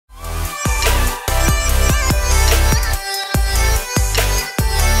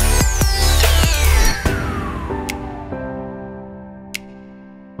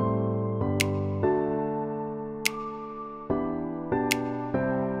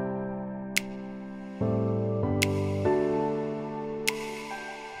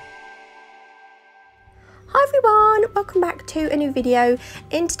everyone, welcome back to a new video.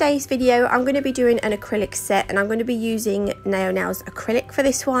 In today's video I'm going to be doing an acrylic set and I'm going to be using Naio Nails acrylic for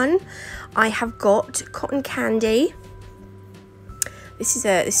this one. I have got cotton candy. This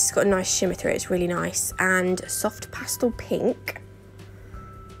has got a nice shimmer through it, it's really nice, and soft pastel pink.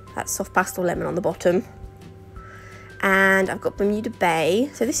 That's soft pastel lemon on the bottom. And I've got Bermuda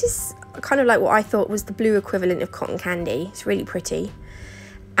Bay. So this is kind of like what I thought was the blue equivalent of cotton candy. It's really pretty.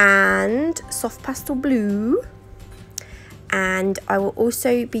 And soft pastel blue, and I will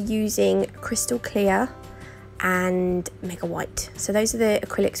also be using crystal clear and mega white. So those are the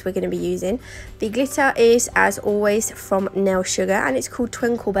acrylics we're going to be using. The glitter is, as always, from Nail Sugar, and it's called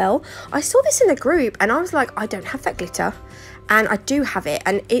Twinkle Bell. I saw this in the group and I was like, I don't have that glitter, and I do have it,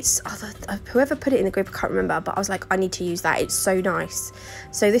 and it's whoever put it in the group, I can't remember, but I was like, I need to use that, it's so nice.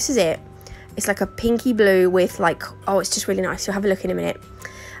 So this is it. It's like a pinky blue with like, oh, it's just really nice. You'll have a look in a minute.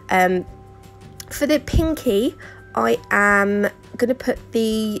 For the pinky, I am going to put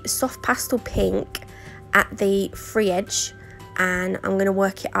the soft pastel pink at the free edge, and I'm going to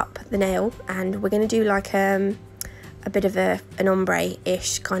work it up the nail, and we're going to do like a bit of an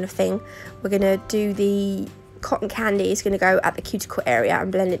ombre-ish kind of thing. We're going to do the cotton candy is going to go at the cuticle area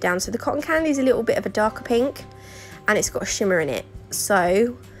and blend it down. So the cotton candy is a little bit of a darker pink and it's got a shimmer in it.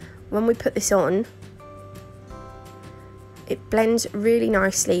 So when we put this on, it blends really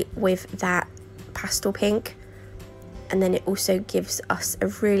nicely with that pastel pink, and then it also gives us a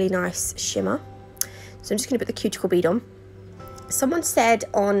really nice shimmer. So I'm just going to put the cuticle bead on. Someone said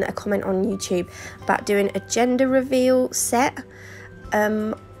on a comment on YouTube about doing a gender reveal set.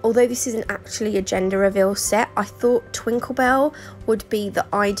 Although this isn't actually a gender reveal set, I thought Twinkle Bell would be the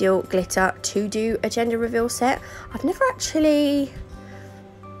ideal glitter to do a gender reveal set. I've never actually,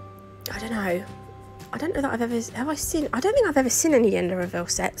 I don't know that I've ever, I don't think I've ever seen any gender reveal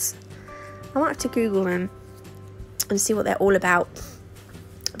sets. I might have to Google them and see what they're all about.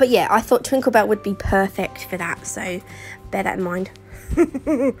 But yeah, I thought Twinkle Bell would be perfect for that, so bear that in mind.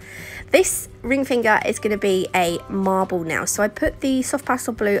 This ring finger is going to be a marble now. So I put the soft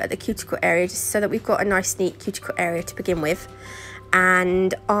pastel blue at the cuticle area just so that we've got a nice neat cuticle area to begin with.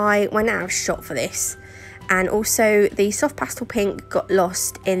 And I went out of shot for this. And also the soft pastel pink got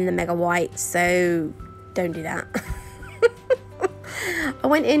lost in the mega white, so don't do that. I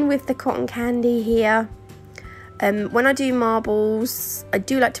went in with the cotton candy here. When I do marbles, I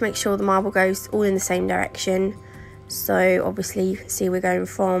do like to make sure the marble goes all in the same direction. So obviously you can see we're going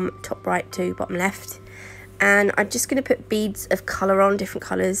from top right to bottom left. And I'm just going to put beads of colour on, different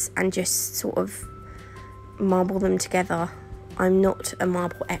colours, and just sort of marble them together. I'm not a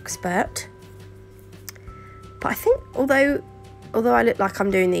marble expert. But I think, although I look like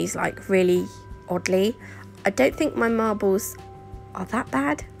I'm doing these like really oddly, I don't think my marbles are that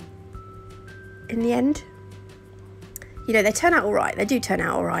bad in the end. You know, they turn out all right. They do turn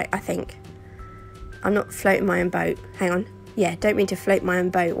out all right, I think. I'm not floating my own boat. Hang on. Yeah, don't mean to float my own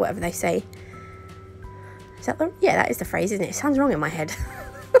boat, whatever they say. Is that the... Yeah, that is the phrase, isn't it? It sounds wrong in my head.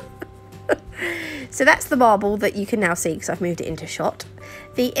 So that's the marble that you can now see because I've moved it into shot.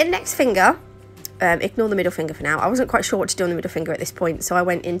 The index finger... ignore the middle finger for now. I wasn't quite sure what to do on the middle finger at this point, so I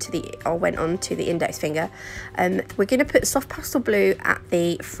went on to the index finger. We're going to put soft pastel blue at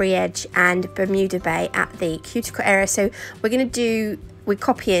the free edge and Bermuda Bay at the cuticle area. So we're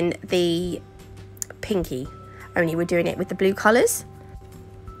copying the pinky, only we're doing it with the blue colours.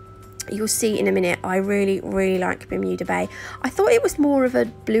 You'll see in a minute, I really like Bermuda Bay. I thought it was more of a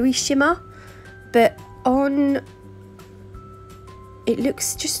bluey shimmer, but on... It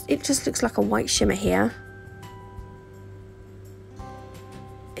just looks like a white shimmer here.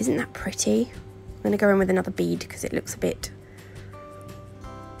 Isn't that pretty? I'm going to go in with another bead because it looks a bit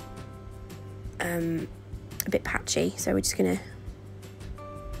patchy. So we're just going to...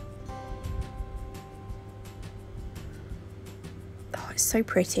 Oh, it's so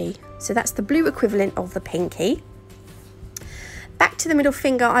pretty. So that's the blue equivalent of the pinky. Back to the middle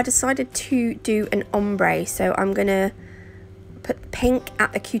finger, I decided to do an ombre. So I'm going to put pink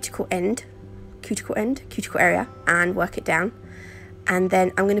at the cuticle area and work it down, and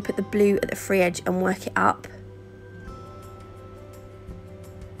then I'm going to put the blue at the free edge and work it up.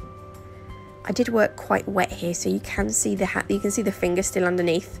 I did work quite wet here, so you can see the finger still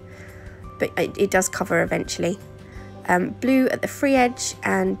underneath, but it does cover eventually. Blue at the free edge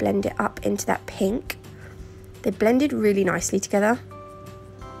and blend it up into that pink. They blended really nicely together.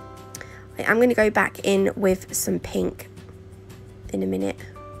 I'm going to go back in with some pink in a minute.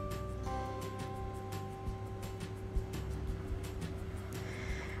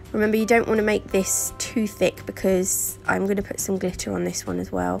 Remember, you don't want to make this too thick because I'm going to put some glitter on this one as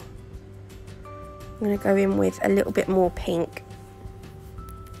well. going to go in with a little bit more pink.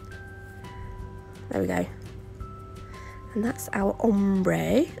 There we go. And that's our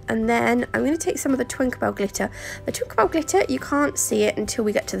ombre. And then I'm going to take some of the Tinkerbell glitter. The Tinkerbell glitter, you can't see it until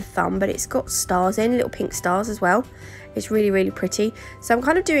we get to the thumb, but it's got stars in, little pink stars as well. It's really, really pretty. So I'm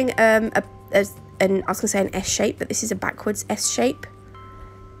kind of doing I was going to say an S shape, but this is a backwards S shape.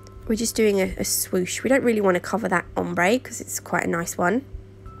 We're just doing a swoosh. We don't really want to cover that ombre because it's quite a nice one.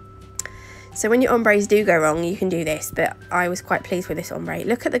 So when your ombres do go wrong, you can do this, but I was quite pleased with this ombre.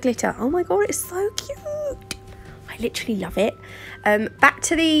 Look at the glitter. Oh my god, it's so cute. I literally love it. Back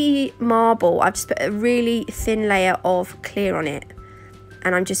to the marble, I've just put a really thin layer of clear on it.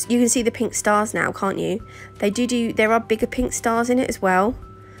 And I'm just, you can see the pink stars now, can't you? There are bigger pink stars in it as well,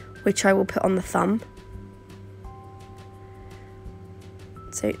 which I will put on the thumb.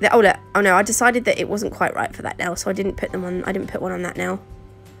 So, oh look, oh no, I decided that it wasn't quite right for that nail, so I didn't put them on, I didn't put one on that nail.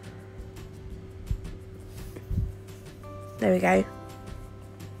 There we go.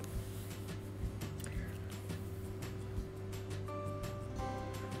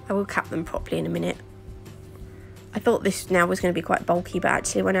 I will cap them properly in a minute. I thought this nail was going to be quite bulky, but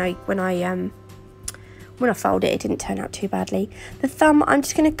actually when I filed it, it didn't turn out too badly. The thumb, I'm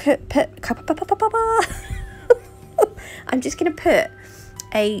just going to put I'm just going to put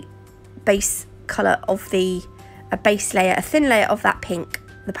a base colour of a base layer, a thin layer of that pink,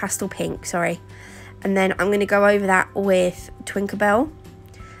 the pastel pink, sorry. And then I'm going to go over that with Tinkerbell.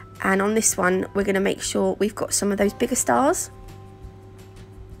 And on this one, we're going to make sure we've got some of those bigger stars.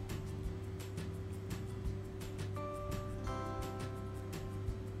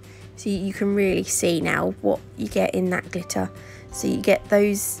 So you can really see now what you get in that glitter. So you get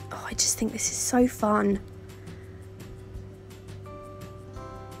those, oh, I just think this is so fun.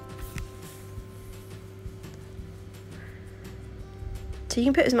 So you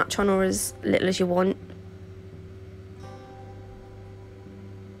can put as much on or as little as you want.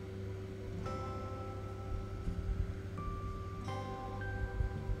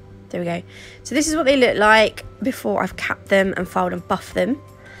 There we go. So this is what they look like before I've capped them and filed and buffed them.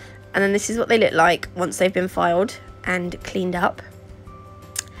 And then this is what they look like once they've been filed and cleaned up.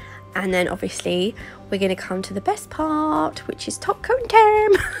 And then obviously we're going to come to the best part, which is top coating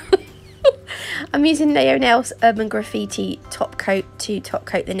time. I'm using Naio Nails Urban Graffiti top coat to top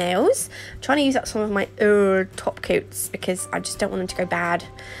coat the nails. I'm trying to use up some of my old top coats because I just don't want them to go bad.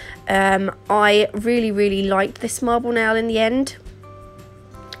 I really liked this marble nail in the end.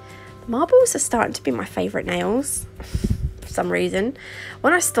 The marbles are starting to be my favourite nails for some reason.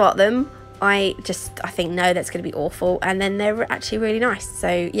 When I start them, I think no, that's going to be awful, and then they're actually really nice.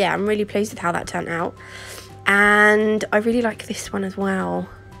 So yeah, I'm really pleased with how that turned out, and I really like this one as well.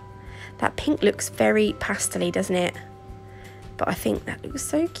 That pink looks very pastel-y, doesn't it? But I think that looks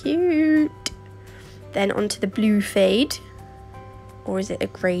so cute. Then onto the blue fade, or is it a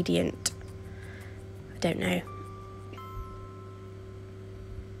gradient? I don't know.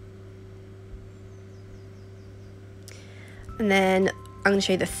 And then I'm going to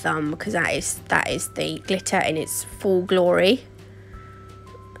show you the thumb, because that is the glitter in its full glory.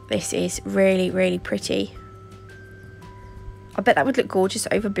 This is really pretty. I bet that would look gorgeous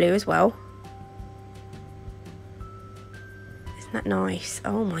over blue as well. Isn't that nice?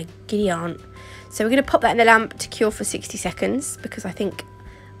 Oh my giddy aunt. So we're going to pop that in the lamp to cure for 60 seconds, because I think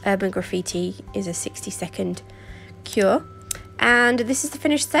Urban Graffiti is a 60-second cure. And this is the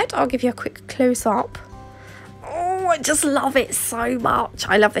finished set. I'll give you a quick close-up. Oh, I just love it so much.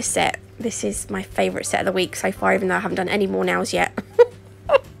 I love this set. This is my favourite set of the week so far, even though I haven't done any more nails yet.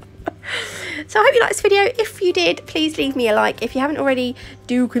 So I hope you liked this video. If you did, please leave me a like. If you haven't already,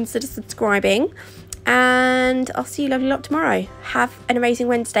 do consider subscribing. And I'll see you lovely lot tomorrow. Have an amazing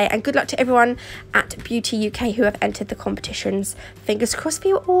Wednesday, and good luck to everyone at Beauty UK who have entered the competitions. Fingers crossed for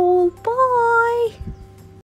you all. Bye.